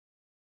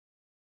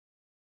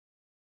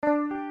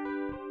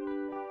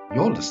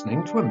You're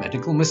listening to a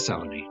medical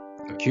miscellany,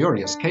 a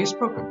curious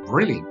casebook of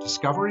brilliant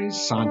discoveries,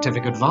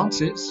 scientific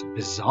advances,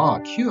 bizarre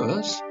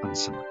cures, and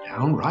some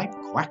downright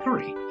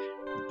quackery.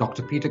 With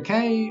Dr. Peter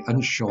Kay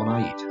and Sean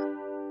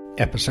Aita.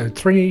 Episode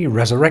 3,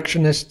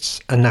 Resurrectionists,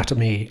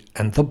 Anatomy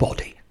and the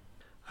Body.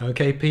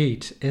 Okay,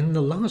 Pete, in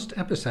the last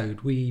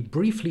episode we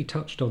briefly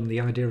touched on the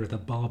idea of the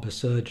barber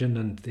surgeon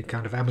and the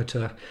kind of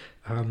amateur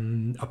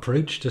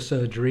approach to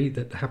surgery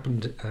that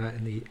happened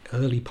in the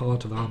early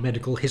part of our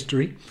medical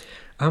history.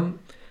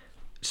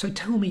 So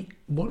tell me,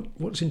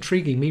 what's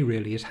intriguing me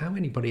really is how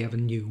anybody ever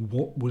knew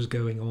what was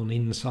going on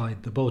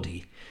inside the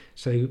body.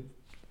 So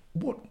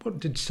what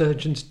did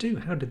surgeons do?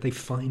 How did they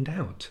find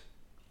out?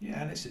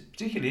 Yeah, and it's a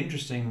particularly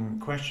interesting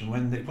question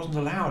when it wasn't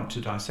allowed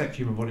to dissect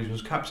human bodies. It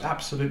was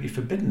absolutely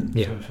forbidden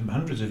for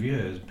hundreds of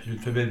years,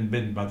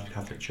 forbidden by the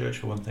Catholic Church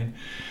for one thing.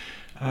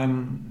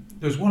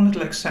 There was one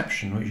little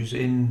exception, which was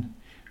in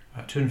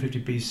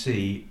 250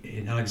 BC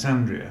in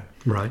Alexandria.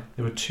 Right.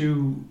 There were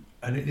two,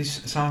 and this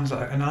sounds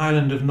like an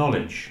island of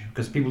knowledge,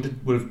 because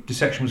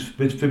dissection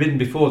was forbidden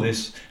before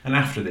this and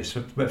after this,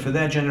 but for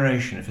their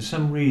generation, if for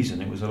some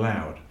reason it was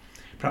allowed,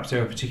 perhaps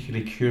they were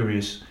particularly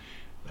curious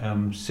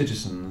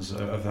citizens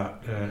of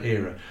that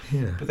era.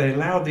 Yeah. But they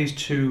allowed these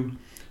two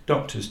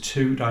doctors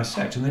to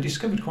dissect, and they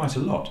discovered quite a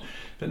lot.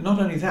 But not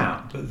only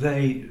that, but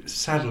they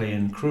sadly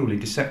and cruelly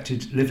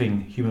dissected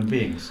living human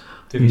beings.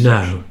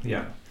 No.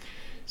 Yeah.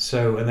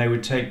 So, and they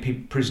would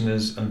take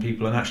prisoners and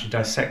people and actually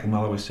dissect them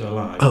while they were still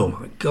alive. Oh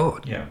my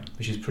God. Yeah,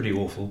 which is pretty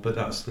awful, but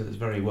that's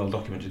very well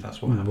documented.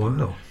 That's what happened.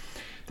 Wow.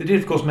 They did,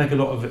 of course, make a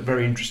lot of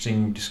very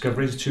interesting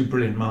discoveries. Two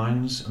brilliant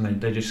minds,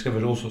 and they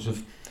discovered all sorts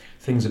of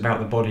things about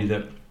the body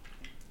that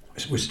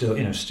were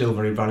still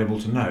very valuable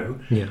to know.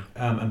 Yeah.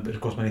 But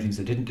of course, many things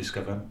they didn't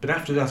discover. But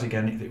after that,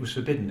 again, it was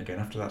forbidden again.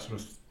 After that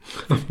sort of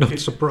I'm not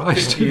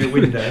surprised. 50-year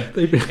window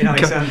in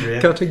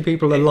Alexandria, cutting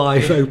people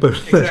alive open.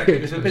 Exactly.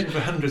 It was forbidden for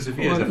hundreds of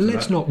years. Well,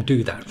 let's not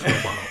do that for a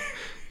while.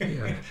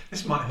 Yeah.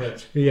 This might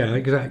hurt. Yeah,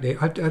 exactly.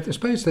 I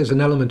suppose there's an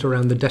element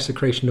around the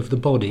desecration of the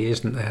body,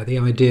 isn't there? The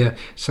idea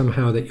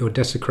somehow that you're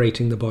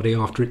desecrating the body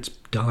after it's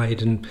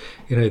died, and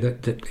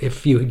that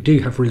if you do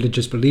have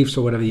religious beliefs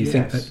or whatever, you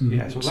think that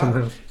well,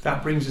 somehow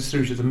that brings us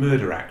through to the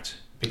Murder Act,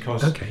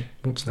 because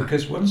what's that?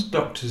 Because once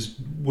doctors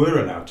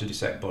were allowed to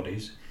dissect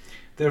bodies,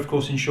 they're of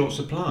course in short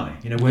supply.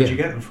 Where do you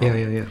get them from?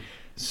 Yeah.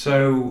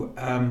 So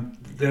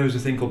there was a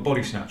thing called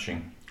body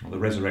snatching, or the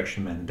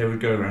Resurrection Men. They would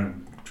go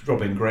around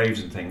robbing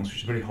graves and things, which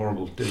is a very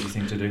horrible, dirty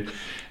thing to do,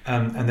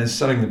 and then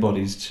selling the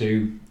bodies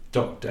to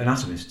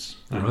anatomists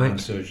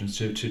and surgeons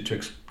to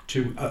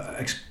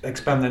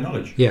expand their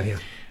knowledge. Yeah.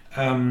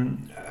 So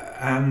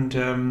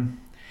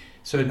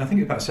I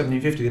think about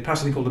 1750 they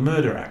passed a thing called the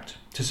Murder Act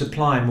to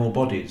supply more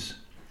bodies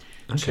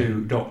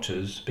to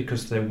doctors,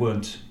 because there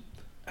weren't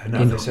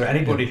enough. So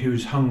anybody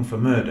who's hung for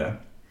murder,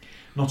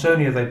 not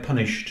only are they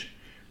punished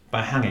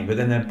by hanging, but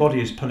then their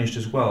body is punished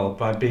as well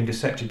by being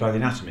dissected by the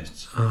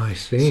anatomists. Oh, I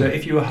see. So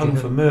if you were hung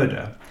for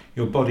murder,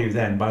 your body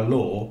then, by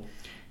law,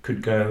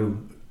 could go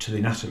to the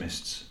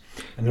anatomists.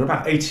 And there were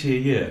about 80 a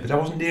year, but that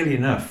wasn't nearly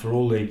enough for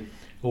all the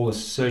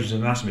surgeons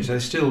and anatomists.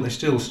 So they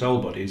still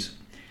stole bodies,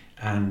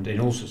 and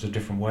in all sorts of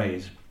different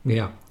ways.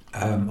 Yeah.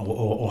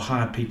 Or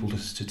hired people to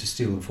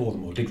steal them for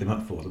them, or dig them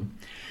up for them.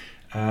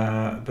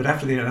 But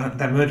after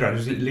that Murder Act,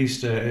 was at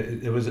least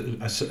there was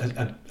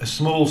a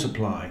small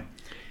supply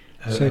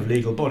of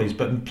legal bodies,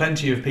 but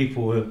plenty of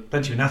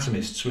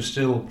anatomists were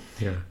still,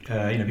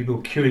 people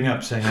were queuing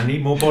up saying, I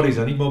need more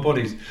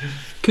bodies.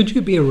 Could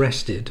you be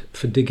arrested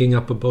for digging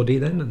up a body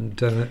then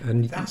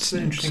and That's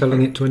an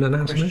selling it to an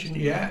anatomist? Question.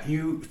 Yeah,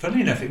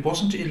 funnily enough, it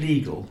wasn't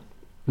illegal,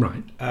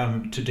 right,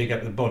 to dig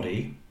up the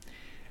body.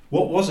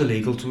 What was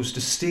illegal was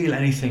to steal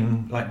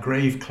anything like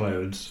grave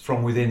clothes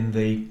from within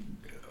the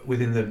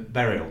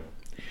burial.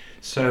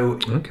 So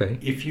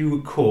if you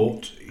were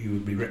caught, you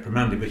would be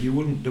reprimanded, but there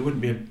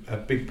wouldn't be a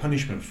big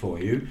punishment for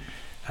you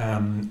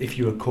if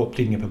you were caught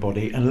digging up a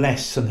body,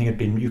 unless something had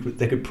been,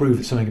 they could prove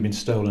that something had been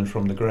stolen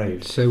from the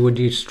grave. So would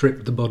you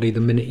strip the body the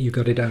minute you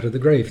got it out of the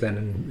grave then,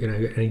 and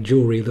any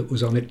jewellery that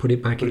was on it, put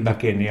it back in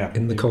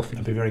the coffin?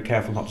 I'd be very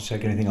careful not to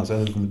take anything else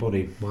other than the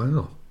body.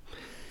 Wow.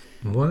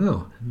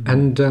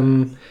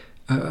 And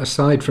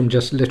aside from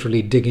just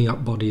literally digging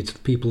up bodies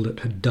of people that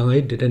had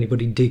died, did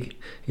anybody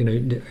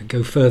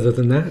go further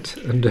than that?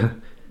 And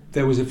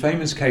there was a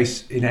famous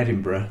case in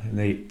Edinburgh in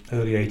the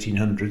early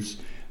 1800s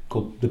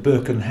called the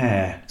Burke and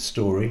Hare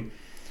story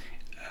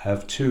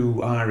of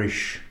two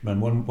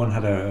Irishmen. One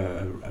had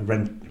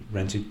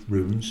rented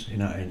rooms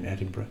in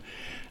Edinburgh,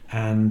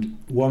 and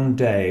one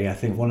day I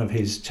think one of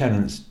his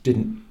tenants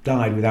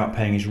died without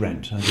paying his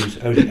rent, and he was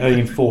owing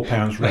him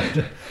 £4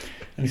 rent.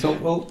 And he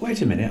thought, well,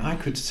 wait a minute, I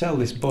could sell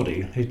his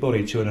body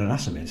to an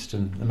anatomist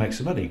and make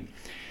some money.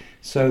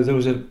 So there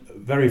was a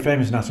very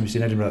famous anatomist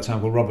in Edinburgh at that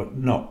time called Robert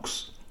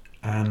Knox.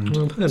 And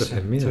I've heard of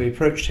him, yeah. So he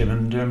approached him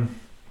and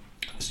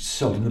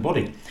sold him the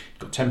body.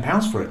 Got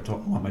 £10 for it.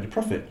 Thought, I made a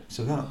profit.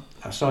 So that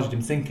started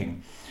him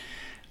thinking.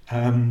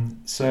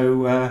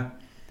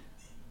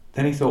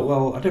 Then he thought,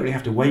 well, I don't really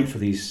have to wait for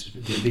these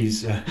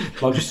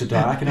lodgers to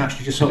die. I can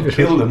actually just sort of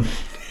kill them.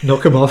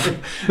 Knock them off.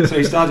 So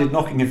he started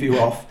knocking a few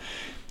off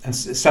and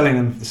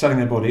selling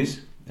their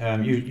bodies.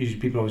 Usually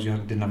people obviously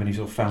didn't have any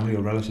sort of family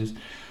or relatives.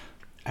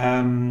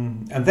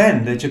 And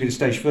then they took it a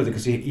stage further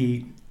because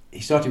he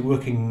started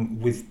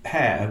working with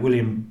Hare.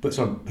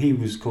 He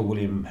was called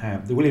William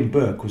Hare. The William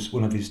Burke was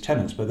one of his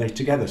tenants, but they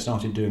together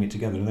started doing it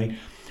together. And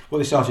what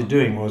they started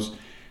doing was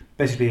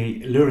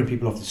basically luring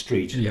people off the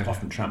street,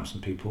 often tramps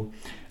and people,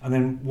 and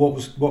then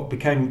what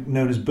became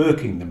known as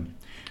burking them,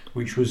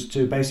 which was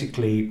to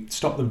basically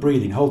stop them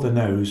breathing, hold their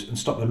nose and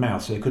stop their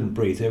mouth so they couldn't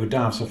breathe. They would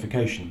die of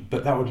suffocation,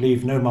 but that would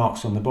leave no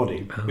marks on the body,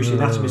 which the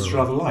anatomists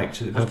rather liked.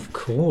 So of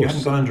course. You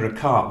haven't gone under a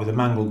cart with a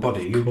mangled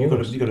body.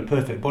 You've got a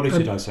perfect body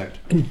to dissect.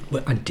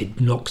 And did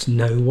Knox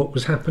know what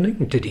was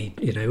happening? Did he,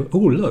 oh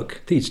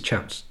look, these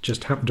chaps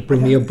just happened to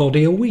bring me a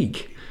body a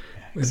week.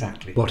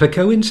 Exactly. What a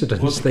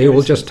coincidence. They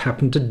all just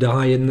happened to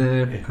die in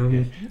their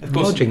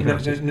lodging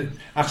houses.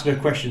 Asked no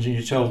questions and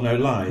you told no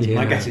lies.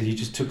 My guess is you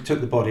just took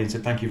the body and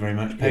said thank you very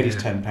much, paid his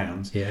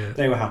 £10. Yeah.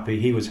 They were happy,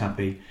 he was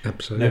happy.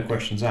 Absolutely. No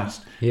questions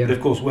asked. Yeah. But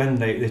of course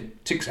when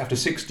after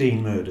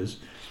 16 murders,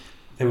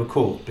 they were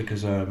caught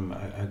because a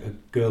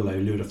girl they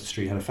lured off the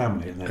street had a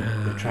family and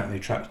they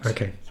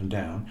tracked them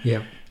down.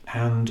 Yeah.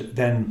 And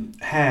then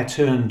Hare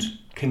turned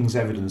King's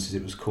evidence, as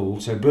it was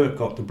called. So Burke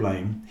got the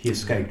blame. He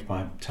escaped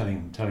by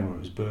telling what it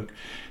was Burke.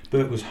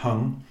 Burke was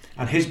hung,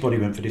 and his body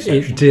went for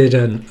dissection. It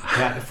didn't.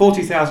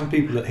 40,000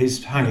 people at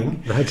his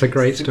hanging. That's a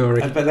great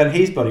story. But then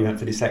his body went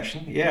for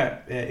dissection. Yeah.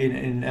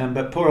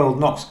 But poor old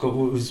Knox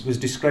was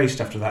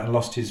disgraced after that and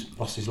lost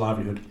his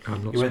livelihood.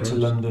 He went to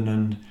London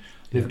and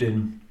lived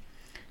in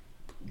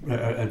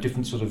a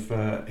different sort of.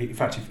 In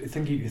fact, I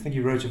think he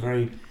wrote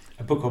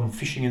a book on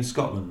fishing in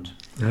Scotland.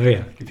 Oh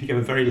yeah. He became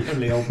a very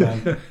lonely old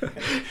man.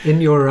 In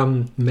your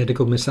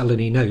medical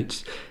miscellany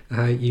notes,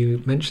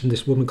 you mentioned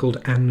this woman called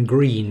Anne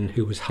Green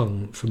who was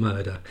hung for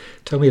murder.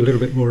 Tell me a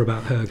little bit more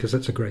about her, because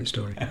that's a great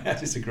story.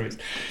 It's a great.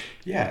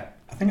 Yeah,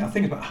 I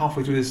think about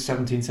halfway through the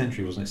 17th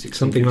century, wasn't it?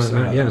 Something like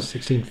that. Yeah,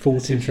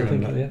 1640.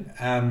 Something like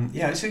that.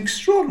 Yeah, it's an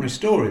extraordinary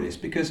story. This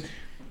because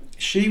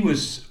she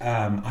was,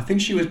 I think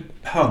she was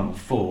hung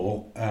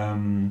for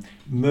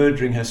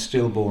murdering her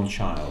stillborn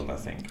child. I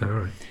think. All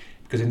right.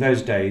 Because in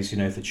those days,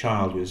 if the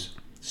child was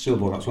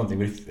stillborn, that's one thing.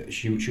 But if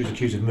she was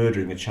accused of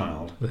murdering a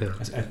child,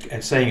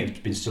 saying it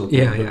had been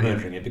stillborn, but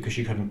murdering it because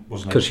she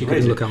wasn't able to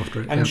raise it. Look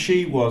after it. And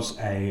she was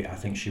I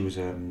think she was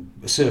a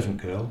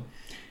servant girl,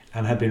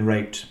 and had been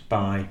raped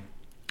by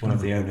one of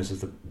the owners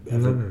of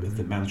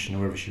the mansion or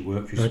wherever she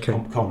worked, which was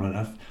common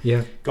enough.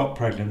 Yeah. Got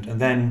pregnant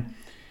and then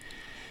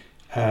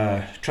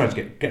tried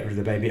to get rid of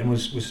the baby, and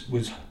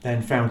was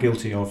then found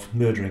guilty of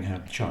murdering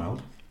her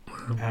child,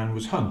 and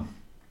was hung.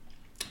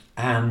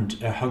 And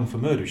hung for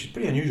murder, which is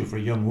pretty unusual for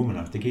a young woman,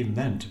 I think, even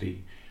then, to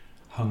be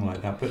hung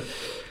like that. But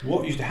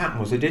what used to happen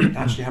was they didn't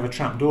actually have a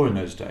trap door in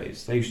those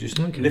days. They used to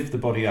just lift the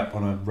body up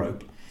on a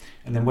rope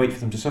and then wait for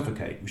them to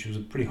suffocate, which was a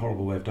pretty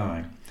horrible way of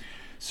dying.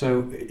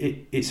 So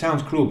it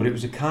sounds cruel, but it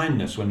was a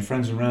kindness when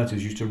friends and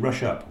relatives used to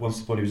rush up once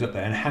the body was up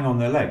there and hang on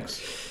their legs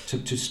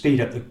to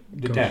speed up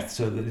the death,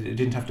 so that it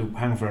didn't have to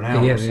hang for an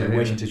hour or so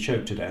waiting to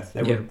choke to death.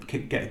 They would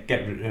get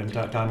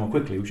die more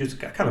quickly, which is a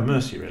kind of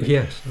mercy, really.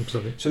 Yes,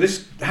 absolutely. So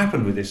this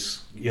happened with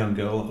this young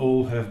girl.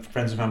 All her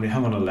friends and family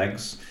hung on her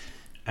legs,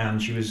 and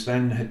she was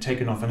then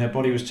taken off, and her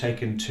body was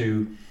taken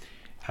to,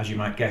 as you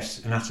might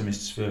guess,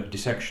 anatomists for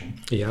dissection.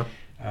 Yeah.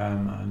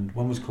 And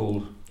one was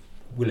called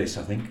Willis,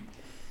 I think.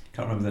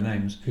 Can't remember the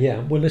names. Yeah,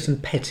 Willis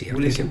and Petty.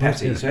 Willis and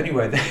Petty. Yeah. So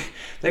anyway,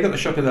 they got the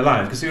shock of their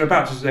lives because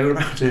they were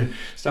about to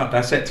start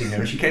dissecting her,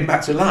 and she came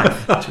back to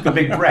life. Took a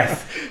big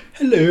breath.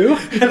 Hello.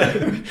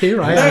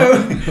 Here I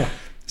am.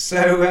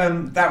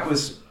 So that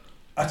was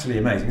utterly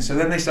amazing. So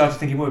then they started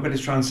thinking, well, we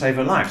better try and save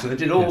her life. So they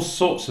did all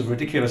sorts of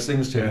ridiculous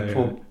things to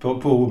her,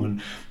 poor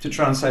woman, to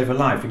try and save her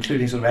life,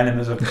 including sort of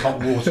enemas of hot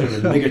water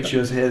and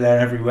ligatures here, there,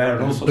 everywhere,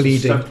 and all sorts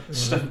of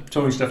stuff,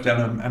 pouring stuff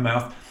down her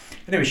mouth.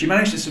 Anyway, she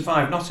managed to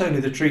survive not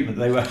only the treatment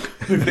they were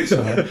inflicting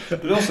on her,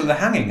 but also the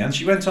hanging, and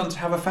she went on to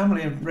have a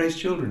family and raise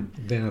children.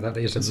 Yeah, that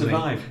is amazing.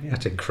 Survive. Yeah.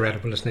 That's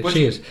incredible, isn't it? Well,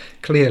 she is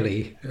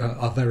clearly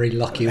a very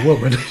lucky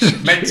woman.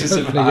 Meant to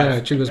survive.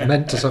 Yeah, she was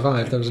meant to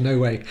survive. There was no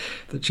way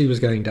that she was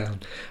going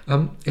down.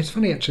 It's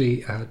funny,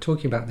 actually,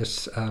 talking about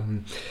this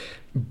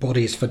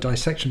bodies for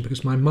dissection,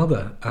 because my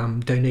mother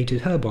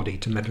donated her body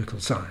to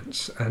medical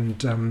science,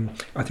 and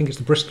I think it's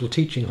the Bristol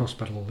Teaching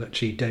Hospital that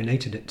she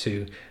donated it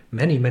to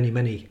many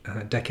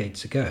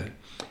decades ago,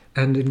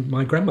 and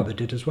my grandmother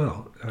did as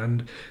well.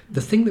 And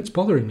the thing that's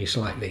bothering me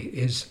slightly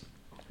is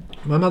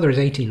my mother is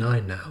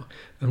 89 now,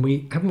 and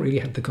we haven't really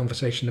had the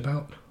conversation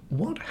about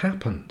what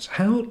happens.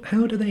 How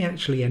do they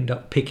actually end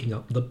up picking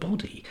up the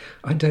body?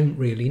 I don't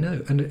really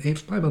know. And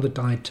if my mother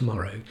died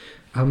tomorrow,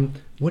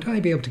 would I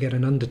be able to get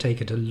an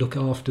undertaker to look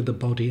after the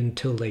body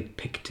until they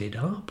picked it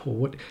up, or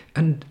what?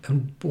 And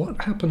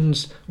what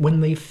happens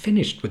when they've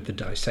finished with the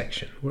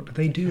dissection? What do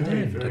they do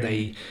then? Do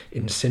they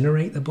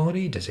incinerate the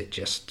body? Does it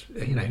just,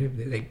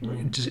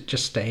 does it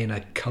just stay in a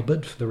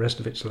cupboard for the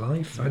rest of its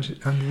life?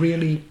 I'm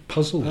really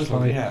puzzled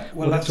by.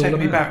 Well, that's taking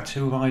me back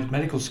to my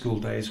medical school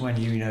days when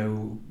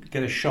you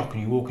get a shock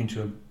and you walk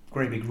into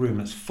great big room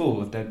that's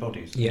full of dead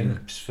bodies. Yeah. When you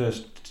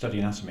first study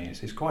anatomy,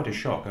 it's quite a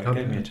shock. It Oh,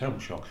 gave me a terrible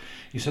shock.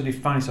 You suddenly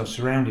find yourself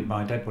surrounded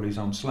by dead bodies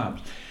on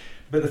slabs.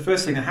 But the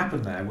first thing that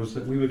happened there was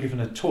that we were given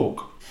a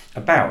talk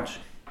about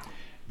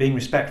being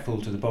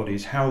respectful to the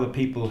bodies, how the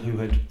people who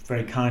had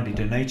very kindly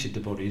donated the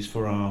bodies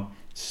for our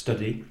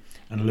study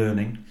and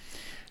learning,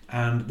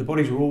 and the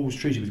bodies were always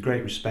treated with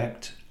great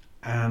respect.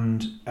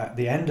 And at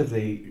the end of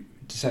the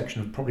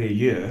dissection of probably a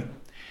year,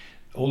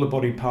 all the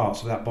body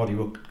parts of that body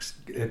were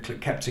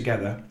kept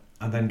together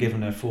and then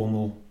given a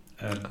formal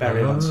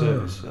burial and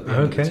service at the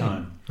end of the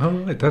time. Oh,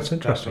 right, that's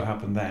interesting. That's what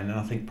happened then, and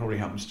I think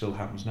probably still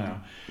happens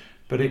now.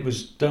 But it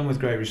was done with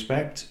great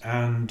respect,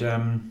 and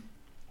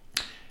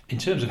in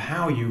terms of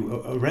how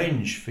you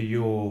arrange for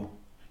in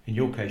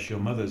your case, your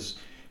mother's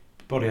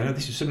body, I know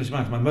this is similar to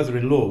mine. My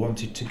mother-in-law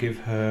wanted to give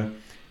her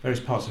various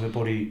parts of her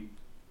body,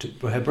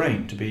 her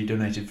brain, to be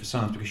donated for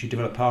science because she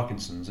developed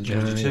Parkinson's, and she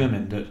was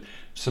determined that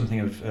something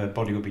of her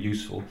body would be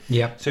useful.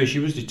 Yeah. So she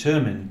was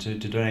determined to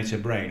donate her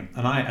brain,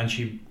 and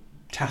she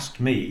tasked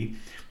me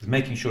with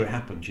making sure it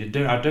happened.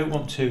 I don't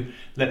want to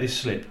let this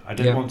slip. I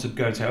don't want to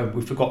go and say, oh,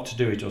 we forgot to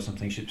do it or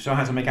something. So I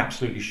had to make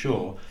absolutely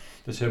sure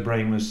that her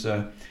brain was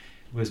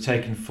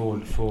taken for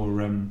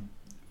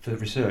the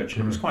research.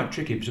 And it was quite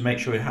tricky to make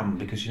sure it happened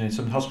because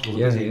some hospitals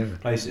are busy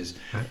places,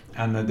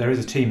 and there is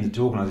a team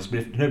to organise this. But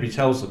if nobody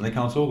tells them, they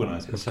can't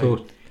organise it.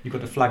 So you've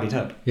got to flag it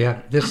up.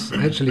 Yeah, this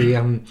actually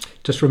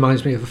just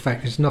reminds me of a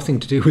fact. It's nothing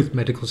to do with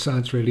medical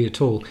science really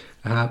at all.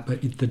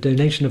 But the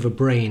donation of a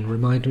brain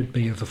reminded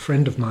me of a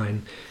friend of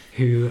mine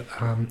who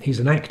he's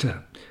an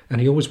actor, and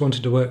he always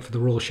wanted to work for the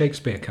Royal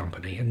Shakespeare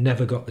Company and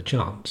never got the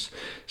chance.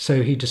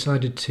 So he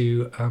decided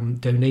to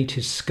donate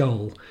his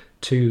skull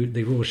to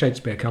the Royal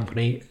Shakespeare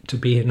Company to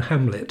be in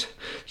Hamlet,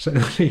 so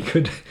that he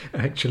could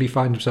actually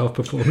find himself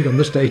performing on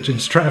the stage in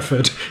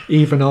Stratford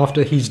even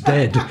after he's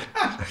dead.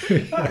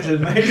 That's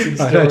an amazing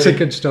story. That's a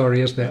good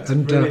story, isn't it? That's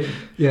brilliant.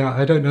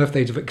 I don't know if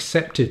they'd have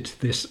accepted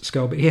this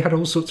skull, but he had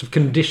all sorts of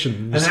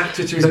conditions. An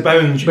actor to his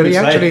bones, but he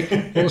say.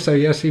 Actually, also,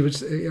 yes, he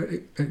was a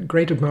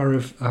great admirer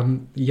of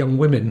young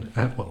women,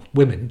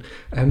 women,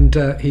 and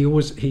he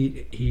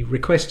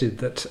requested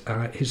that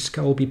his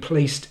skull be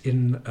placed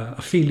in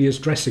Ophelia's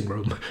dressing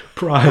room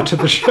prior to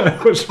the show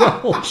as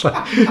well. So,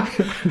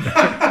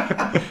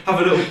 have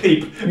a little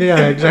peep.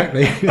 Yeah,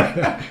 exactly.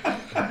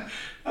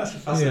 That's a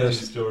fascinating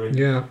story.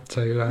 Yeah,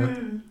 so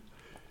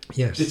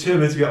yes.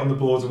 Determined to get on the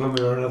boards one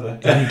way or another.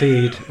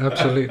 Indeed,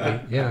 absolutely,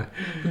 yeah.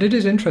 But it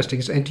is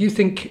interesting. And do you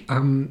think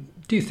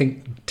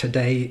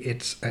today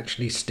it's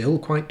actually still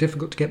quite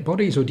difficult to get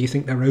bodies, or do you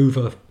think they're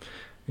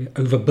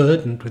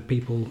overburdened with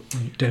people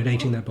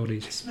donating their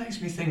bodies? This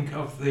makes me think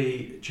of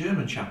the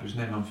German chap whose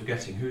name I'm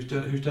forgetting, who's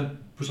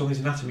was on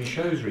these anatomy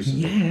shows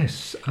recently.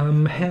 Yes,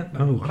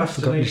 I've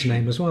forgotten his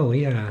name as well.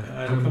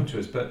 Yeah, it'll come to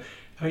us. But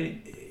I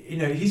mean,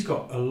 he's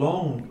got a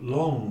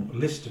long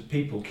list of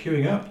people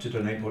queuing up to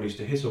donate bodies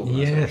to his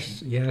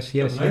organisation. Yes.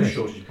 No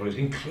shortage of bodies,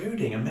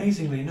 including,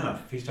 amazingly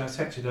enough, he's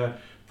dissected a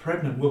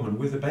pregnant woman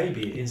with a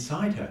baby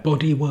inside her.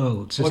 Body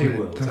Worlds, isn't it?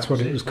 Worlds, that's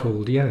what it was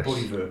called. Yes.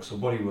 Bodyworks or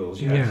Body Worlds.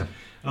 Yes. Yeah.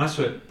 And I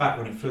saw it back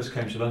when it first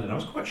came to London. I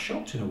was quite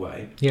shocked in a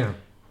way. Yeah.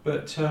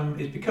 But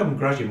it's become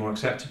gradually more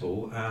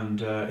acceptable,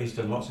 and he's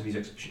done lots of these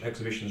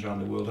exhibitions around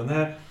the world.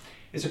 And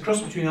it's a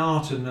cross between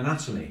art and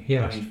anatomy.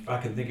 Yes. I mean, I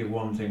can think of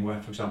one thing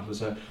where, for example,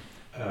 there's a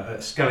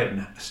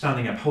skeleton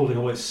standing up, holding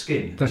all its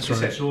skin. That's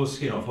right. It all the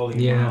skin off,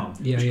 holding one arm.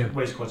 Which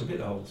weighs quite a bit,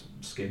 the whole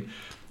skin.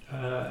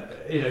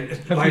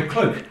 Like a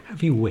cloak.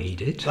 Have you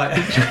weighed it?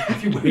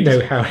 Have you weighed You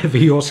know how heavy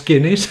your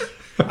skin is?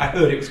 I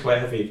heard it was quite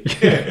heavy.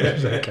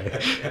 Okay.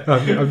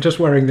 I'm just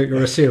worrying that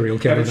you're a serial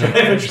killer now.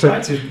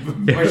 At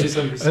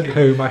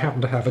home, I happen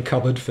to have a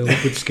cupboard filled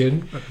with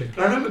skin. But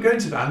I remember going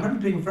to that. I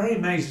remember being very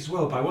amazed as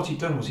well by what he'd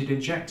done. Was he'd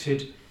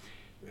injected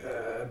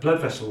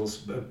blood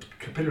vessels,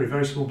 capillary,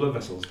 very small blood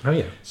vessels. Oh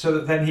yeah. So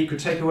that then he could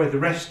take away the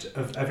rest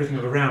of everything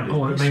around it,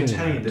 but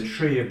maintain the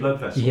tree of blood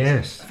vessels.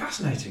 Yes.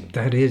 Fascinating.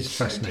 That is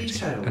so fascinating.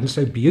 Detailed. And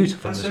so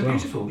beautiful and as so well.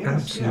 Beautiful, yes,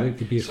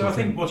 absolutely beautiful. So I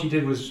think what he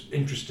did was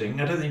interesting.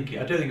 I don't think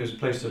it was a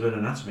place to learn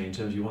anatomy in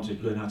terms of you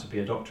wanted to learn how to be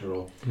a doctor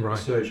or a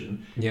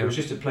surgeon. Yeah. It was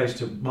just a place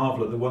to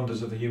marvel at the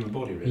wonders of the human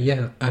body, really.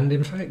 Yeah, and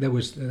in fact there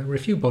were a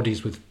few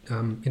bodies with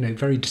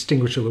very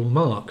distinguishable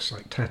marks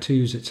like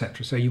tattoos,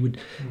 etc. So you would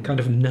kind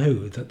of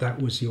know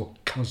that was your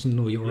cousin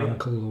or your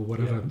uncle or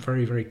whatever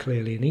very, very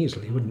clearly and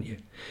easily, wouldn't you?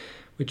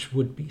 Which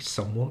would be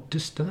somewhat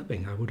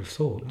disturbing, I would have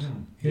thought.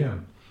 Yeah.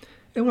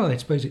 Well, I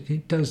suppose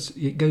it does.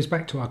 It goes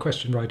back to our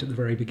question right at the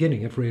very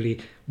beginning of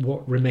really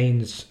what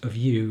remains of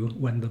you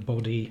when the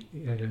body,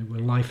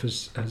 when life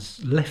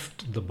has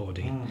left the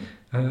body.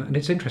 And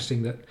it's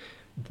interesting that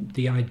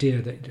the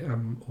idea that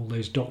all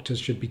those doctors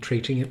should be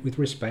treating it with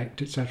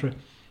respect, etc.,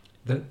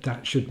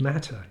 that should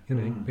matter,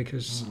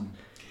 because...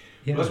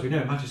 Yeah. Well, as we know,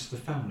 it matters to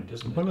the family,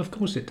 doesn't it? Well, of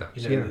course it does.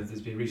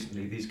 There's been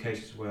recently these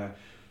cases where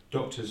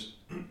doctors,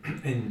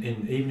 even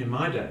in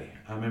my day,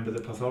 I remember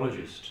the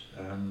pathologist,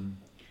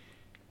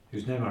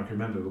 whose name I can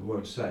remember but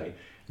won't say.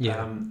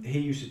 He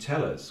used to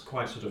tell us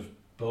quite sort of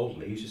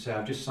boldly, he used to say,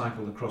 I've just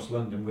cycled across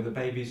London with a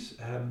baby's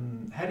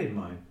head in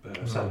my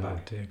saddlebag.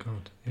 Oh, dear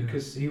God. Yeah.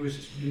 Because he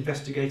was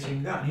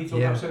investigating that, and he thought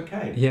Yeah. that was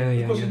okay. Yeah, Of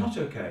yeah, course, yeah. it's not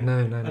okay. No.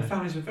 And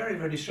families were very,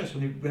 very distressed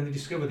when they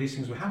discovered these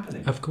things were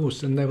happening. Of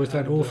course, and there was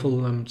that awful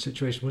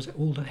situation. Was it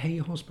Alder Hay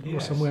Hospital or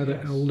Yes, somewhere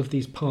that yes. all of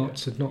these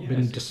parts had not Yes, been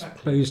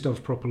exactly. disposed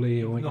of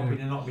properly, or not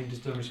been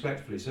done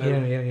respectfully. So,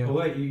 Yeah.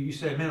 although you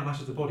say it may not matter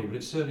to the body, but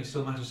it certainly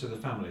still matters to the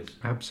families.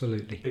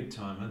 Absolutely. Big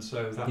time. And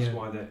so that's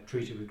why they're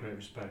treated with great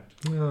respect.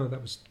 Oh,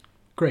 that was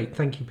great.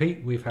 Thank you,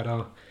 Pete. We've had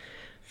our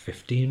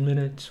 15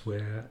 minutes.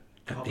 We're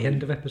at the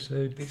end of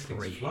episode These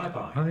 3. things fly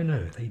by I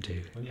know, they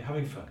do. when you're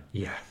having fun.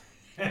 Yeah.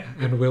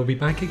 And we'll be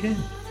back again.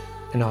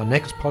 In our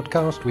next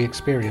podcast, we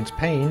experience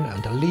pain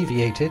and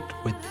alleviate it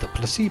with the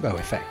placebo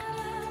effect.